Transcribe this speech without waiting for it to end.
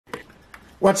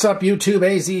What's up, YouTube?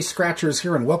 AZ Scratchers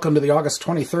here, and welcome to the August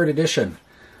 23rd edition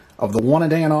of the One a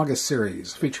Day in August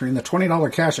series, featuring the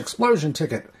 $20 cash explosion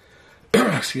ticket.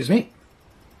 Excuse me.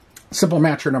 Simple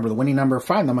match your number, the winning number,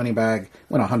 find the money bag,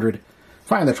 win 100.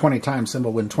 Find the 20 times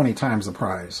symbol, win 20 times the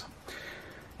prize.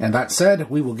 And that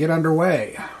said, we will get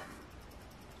underway.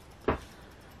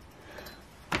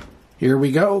 Here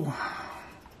we go.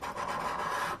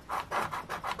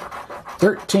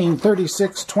 13,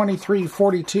 36, 23,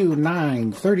 42,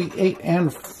 9, 38,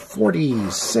 and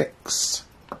 46.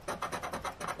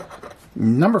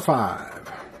 Number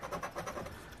 5.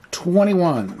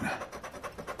 21.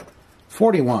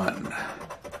 41.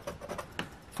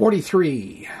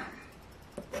 43.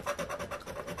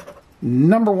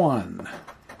 Number 1.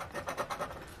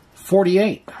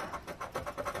 48.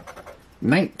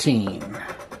 19.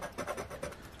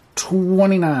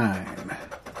 29.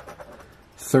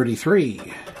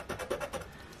 33,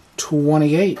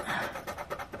 28,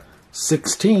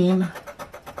 16,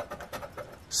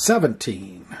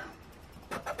 17,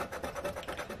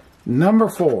 number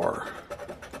 4,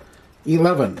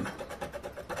 11,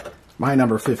 my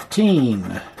number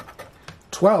 15,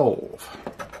 12,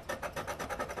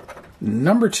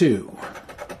 number 2,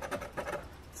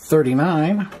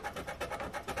 39,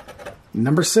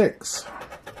 number 6,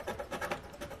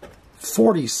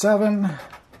 47,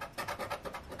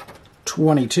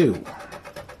 22,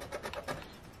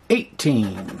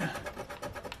 18,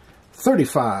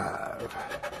 35,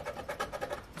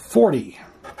 40,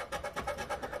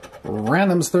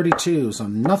 random's 32, so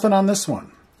nothing on this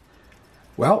one.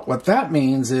 Well, what that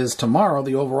means is tomorrow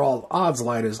the overall odds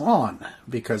light is on,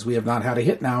 because we have not had a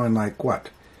hit now in like, what,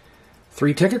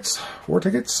 3 tickets? 4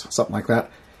 tickets? Something like that.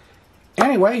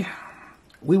 Anyway,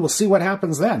 we will see what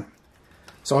happens then.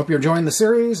 So I hope you're enjoying the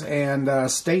series, and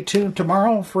stay tuned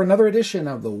tomorrow for another edition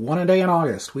of the One a Day in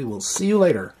August. We will see you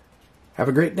later. Have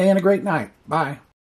a great day and a great night. Bye.